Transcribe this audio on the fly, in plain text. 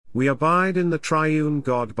We abide in the Triune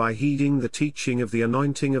God by heeding the teaching of the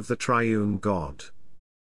anointing of the Triune God.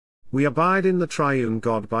 We abide in the Triune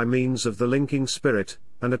God by means of the linking Spirit,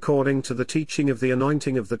 and according to the teaching of the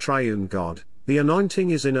anointing of the Triune God. The anointing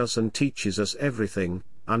is in us and teaches us everything,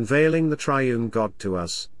 unveiling the Triune God to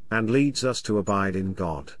us, and leads us to abide in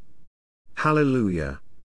God. Hallelujah!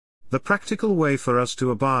 The practical way for us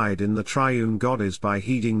to abide in the Triune God is by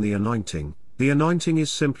heeding the anointing. The anointing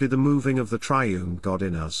is simply the moving of the Triune God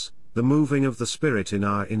in us, the moving of the Spirit in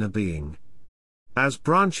our inner being. As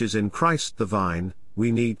branches in Christ the vine,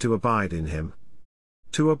 we need to abide in Him.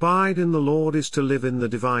 To abide in the Lord is to live in the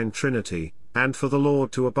Divine Trinity, and for the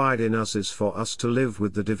Lord to abide in us is for us to live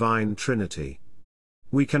with the Divine Trinity.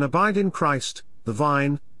 We can abide in Christ, the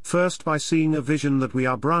vine, first by seeing a vision that we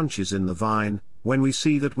are branches in the vine. When we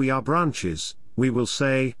see that we are branches, we will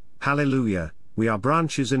say, Hallelujah, we are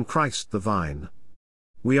branches in Christ the vine.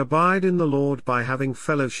 We abide in the Lord by having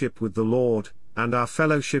fellowship with the Lord, and our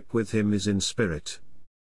fellowship with Him is in spirit.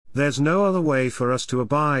 There's no other way for us to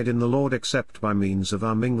abide in the Lord except by means of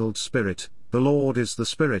our mingled spirit. The Lord is the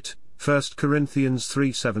Spirit, 1 Corinthians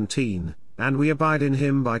 3:17, and we abide in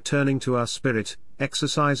Him by turning to our spirit,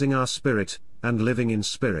 exercising our spirit, and living in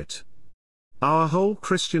spirit. Our whole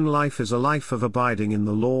Christian life is a life of abiding in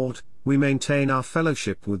the Lord. We maintain our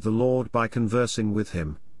fellowship with the Lord by conversing with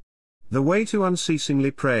Him. The way to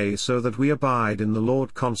unceasingly pray so that we abide in the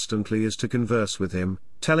Lord constantly is to converse with Him,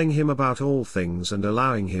 telling Him about all things and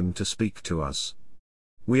allowing Him to speak to us.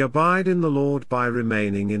 We abide in the Lord by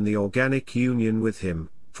remaining in the organic union with Him,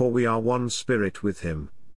 for we are one spirit with Him.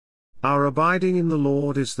 Our abiding in the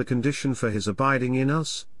Lord is the condition for His abiding in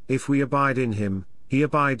us. If we abide in Him, He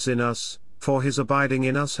abides in us, for His abiding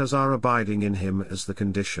in us has our abiding in Him as the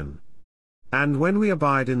condition. And when we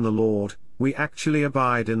abide in the Lord, we actually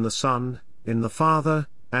abide in the Son, in the Father,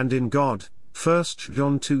 and in God. 1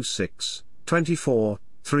 John 2:6, 24,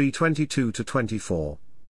 3:22-24.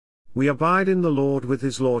 We abide in the Lord with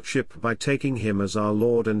His Lordship by taking Him as our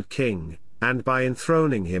Lord and King, and by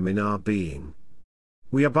enthroning Him in our being.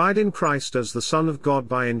 We abide in Christ as the Son of God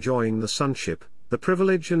by enjoying the sonship, the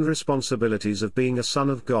privilege and responsibilities of being a Son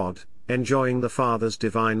of God, enjoying the Father's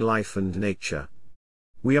divine life and nature.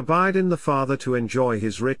 We abide in the Father to enjoy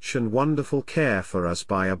His rich and wonderful care for us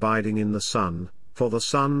by abiding in the Son, for the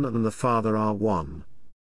Son and the Father are one.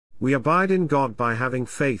 We abide in God by having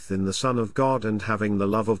faith in the Son of God and having the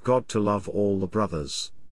love of God to love all the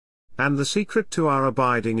brothers. And the secret to our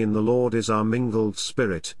abiding in the Lord is our mingled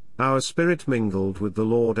spirit, our spirit mingled with the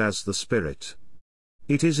Lord as the Spirit.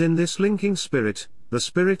 It is in this linking spirit, the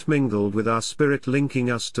Spirit mingled with our spirit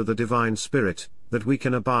linking us to the Divine Spirit, that we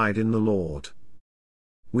can abide in the Lord.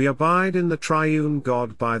 We abide in the Triune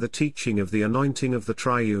God by the teaching of the anointing of the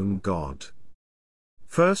Triune God.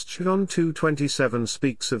 1 John 2:27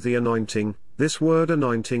 speaks of the anointing. This word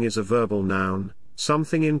anointing is a verbal noun,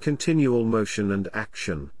 something in continual motion and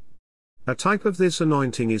action. A type of this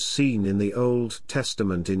anointing is seen in the Old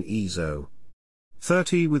Testament in Ezo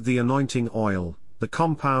 30 with the anointing oil, the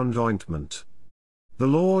compound ointment. The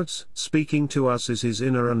Lord's speaking to us is His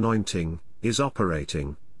inner anointing, is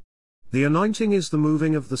operating. The anointing is the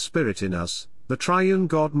moving of the Spirit in us, the Triune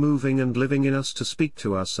God moving and living in us to speak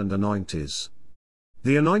to us and anoint is.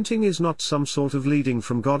 The anointing is not some sort of leading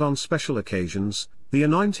from God on special occasions. The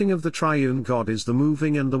anointing of the Triune God is the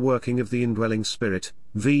moving and the working of the indwelling Spirit.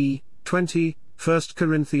 V. 20, 1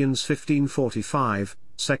 Corinthians 15:45,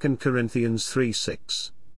 2 Corinthians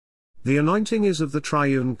 3:6. The anointing is of the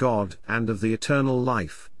Triune God and of the eternal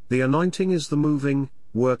life. The anointing is the moving,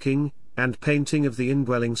 working, and painting of the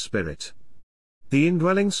indwelling Spirit. The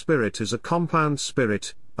indwelling Spirit is a compound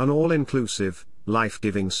Spirit, an all-inclusive,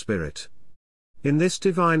 life-giving Spirit. In this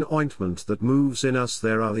divine ointment that moves in us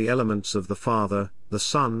there are the elements of the Father, the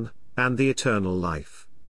Son, and the eternal life.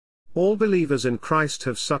 All believers in Christ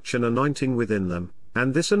have such an anointing within them,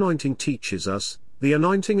 and this anointing teaches us. The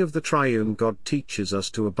anointing of the Triune God teaches us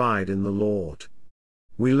to abide in the Lord.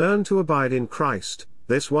 We learn to abide in Christ,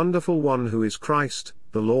 this wonderful one who is Christ,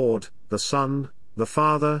 the Lord, the Son, the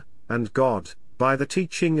Father, and God, by the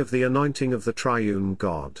teaching of the anointing of the Triune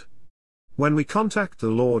God. When we contact the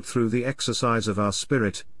Lord through the exercise of our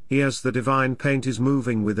spirit, He as the divine paint is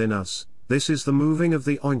moving within us. This is the moving of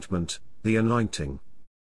the ointment, the anointing.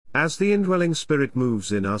 As the indwelling Spirit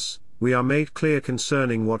moves in us, we are made clear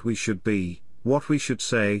concerning what we should be, what we should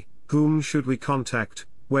say, whom should we contact,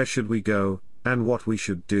 where should we go, and what we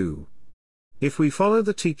should do. If we follow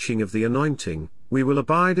the teaching of the anointing, we will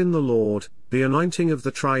abide in the Lord. The anointing of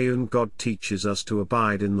the Triune God teaches us to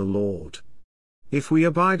abide in the Lord. If we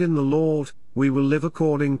abide in the Lord, we will live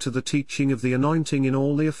according to the teaching of the anointing in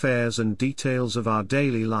all the affairs and details of our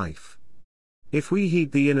daily life. If we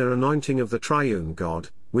heed the inner anointing of the Triune God,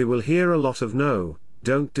 we will hear a lot of no,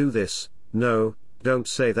 don't do this, no, don't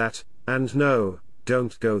say that, and no,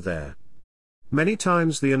 don't go there. Many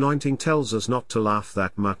times the anointing tells us not to laugh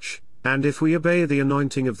that much, and if we obey the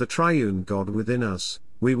anointing of the Triune God within us,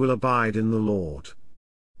 we will abide in the Lord.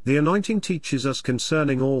 The anointing teaches us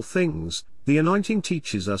concerning all things. The anointing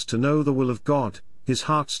teaches us to know the will of God, His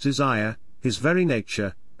heart's desire, His very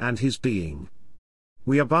nature, and His being.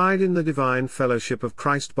 We abide in the divine fellowship of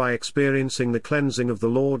Christ by experiencing the cleansing of the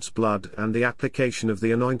Lord's blood and the application of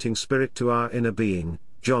the anointing Spirit to our inner being.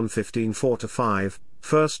 John 15:4-5,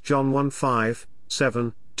 1 John 1:5,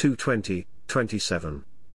 7, 2:20, 27.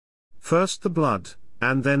 First the blood,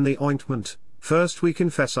 and then the ointment. First we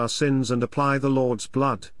confess our sins and apply the Lord's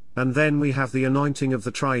blood, and then we have the anointing of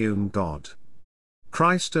the Triune God.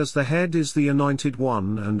 Christ as the head is the anointed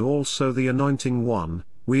one and also the anointing one.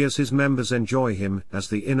 We as His members enjoy Him as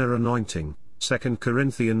the inner anointing. 2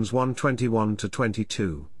 Corinthians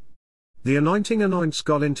 1:21-22. The anointing anoints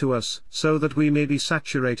God into us so that we may be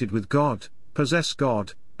saturated with God, possess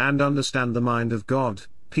God, and understand the mind of God.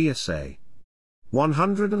 PSA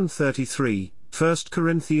 133, 1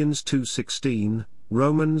 Corinthians 2:16,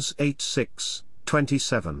 Romans 8:6,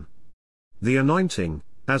 27. The anointing,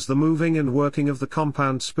 as the moving and working of the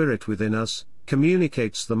compound Spirit within us,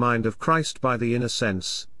 communicates the mind of Christ by the inner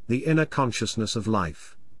sense, the inner consciousness of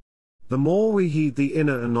life. The more we heed the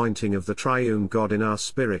inner anointing of the Triune God in our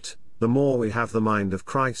spirit, the more we have the mind of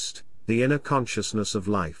Christ, the inner consciousness of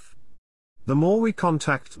life. The more we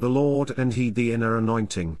contact the Lord and heed the inner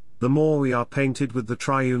anointing, the more we are painted with the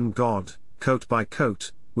Triune God. Coat by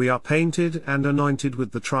coat, we are painted and anointed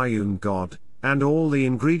with the Triune God, and all the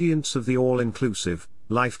ingredients of the all-inclusive,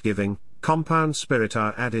 life-giving, compound Spirit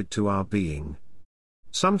are added to our being.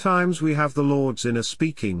 Sometimes we have the Lord's inner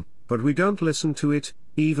speaking, but we don't listen to it.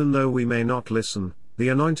 Even though we may not listen, the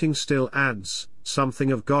anointing still adds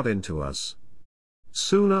something of God into us.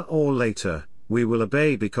 Sooner or later, we will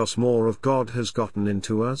obey because more of God has gotten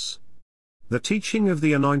into us. The teaching of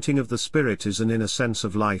the anointing of the Spirit is an inner sense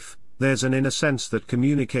of life. There's an inner sense that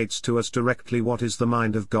communicates to us directly what is the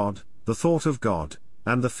mind of God, the thought of God,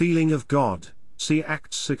 and the feeling of God. See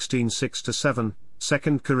Acts 16:6-7,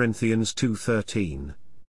 2 Corinthians 2:13.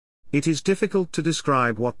 It is difficult to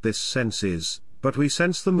describe what this sense is, but we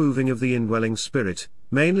sense the moving of the indwelling Spirit,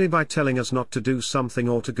 mainly by telling us not to do something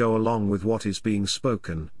or to go along with what is being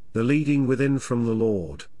spoken, the leading within from the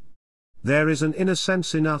Lord. There is an inner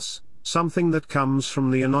sense in us, something that comes from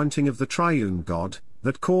the anointing of the Triune God,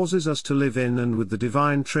 that causes us to live in and with the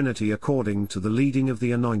Divine Trinity according to the leading of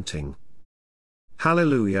the anointing.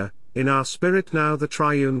 Hallelujah, in our spirit now the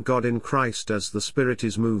Triune God in Christ as the Spirit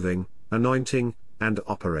is moving, anointing, and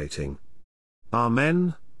operating.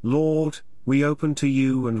 Amen. Lord, we open to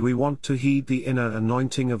you and we want to heed the inner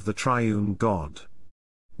anointing of the Triune God.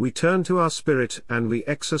 We turn to our spirit and we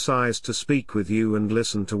exercise to speak with you and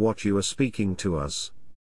listen to what you are speaking to us.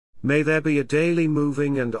 May there be a daily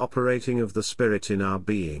moving and operating of the Spirit in our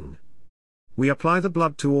being. We apply the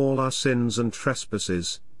blood to all our sins and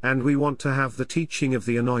trespasses, and we want to have the teaching of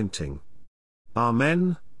the anointing.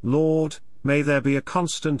 Amen. Lord, may there be a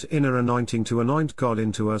constant inner anointing to anoint God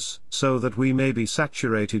into us, so that we may be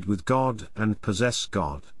saturated with God and possess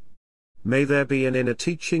God. May there be an inner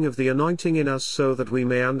teaching of the anointing in us so that we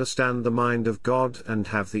may understand the mind of God and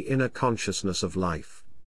have the inner consciousness of life.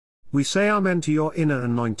 We say Amen to your inner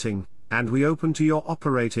anointing, and we open to your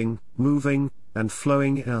operating, moving, and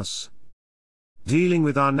flowing in us. Dealing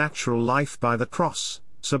with our natural life by the cross,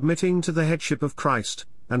 submitting to the headship of Christ,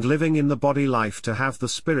 and living in the body life to have the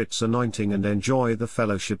Spirit's anointing and enjoy the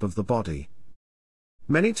fellowship of the body.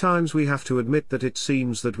 Many times we have to admit that it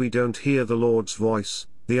seems that we don't hear the Lord's voice,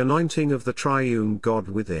 the anointing of the Triune God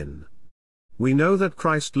within. We know that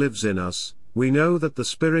Christ lives in us, we know that the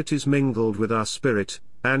Spirit is mingled with our spirit,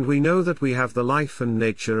 and we know that we have the life and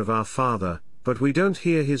nature of our Father, but we don't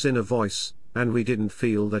hear His inner voice, and we didn't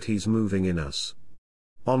feel that He's moving in us.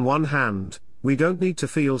 On one hand, we don't need to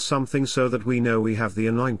feel something so that we know we have the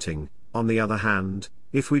anointing. On the other hand,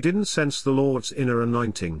 if we didn't sense the Lord's inner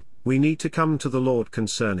anointing, we need to come to the Lord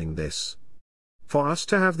concerning this. For us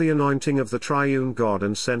to have the anointing of the Triune God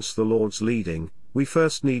and sense the Lord's leading, we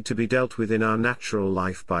first need to be dealt with in our natural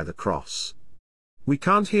life by the cross. We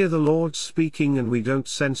can't hear the Lord speaking and we don't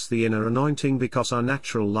sense the inner anointing because our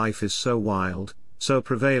natural life is so wild, so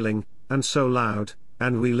prevailing, and so loud,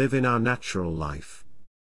 and we live in our natural life.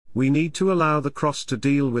 We need to allow the cross to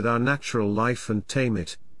deal with our natural life and tame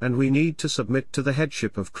it, and we need to submit to the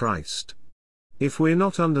headship of Christ. If we're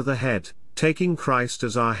not under the head, taking Christ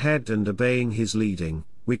as our head and obeying his leading,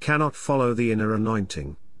 we cannot follow the inner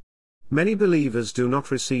anointing. Many believers do not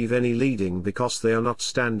receive any leading because they are not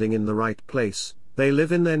standing in the right place, they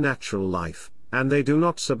live in their natural life, and they do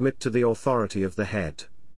not submit to the authority of the head.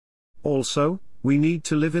 Also, we need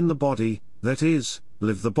to live in the body, that is,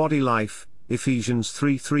 live the body life, Ephesians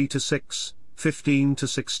 3:3-6,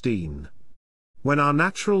 15-16. When our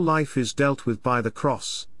natural life is dealt with by the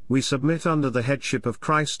cross, we submit under the headship of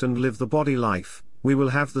Christ and live the body life, we will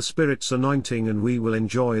have the Spirit's anointing and we will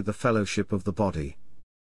enjoy the fellowship of the body.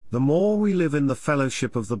 The more we live in the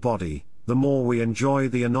fellowship of the body, the more we enjoy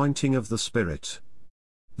the anointing of the Spirit.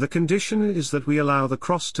 The condition is that we allow the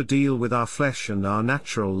cross to deal with our flesh and our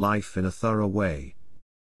natural life in a thorough way.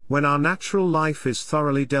 When our natural life is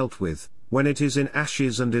thoroughly dealt with, when it is in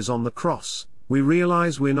ashes and is on the cross, we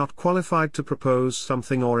realize we're not qualified to propose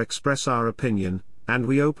something or express our opinion, and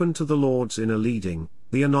we open to the Lord's inner leading,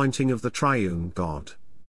 the anointing of the Triune God.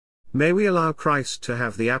 May we allow Christ to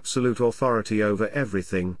have the absolute authority over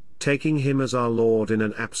everything, taking him as our Lord in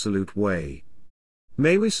an absolute way.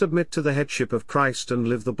 May we submit to the headship of Christ and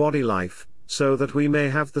live the body life, so that we may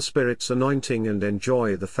have the Spirit's anointing and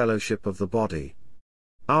enjoy the fellowship of the body.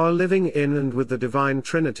 Our living in and with the Divine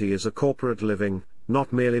Trinity is a corporate living,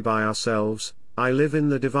 not merely by ourselves. I live in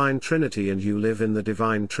the Divine Trinity and you live in the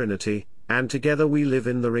Divine Trinity, and together we live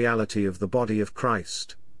in the reality of the body of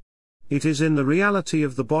Christ. It is in the reality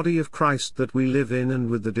of the body of Christ that we live in and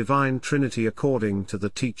with the Divine Trinity according to the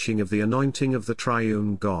teaching of the anointing of the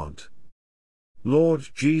Triune God. Lord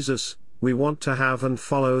Jesus, we want to have and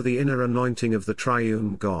follow the inner anointing of the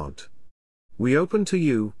Triune God. We open to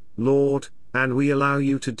you, Lord, and we allow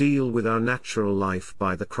you to deal with our natural life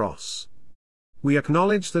by the cross. We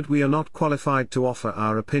acknowledge that we are not qualified to offer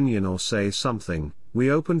our opinion or say something. We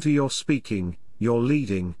open to your speaking, your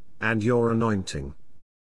leading, and your anointing.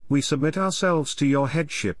 We submit ourselves to your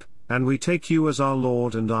headship, and we take you as our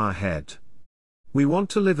Lord and our head. We want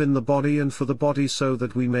to live in the body and for the body so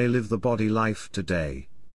that we may live the body life today.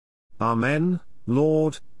 Amen.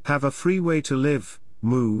 Lord, have a free way to live,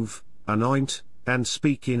 move, anoint, and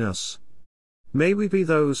speak in us. May we be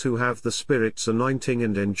those who have the Spirit's anointing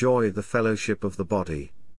and enjoy the fellowship of the body.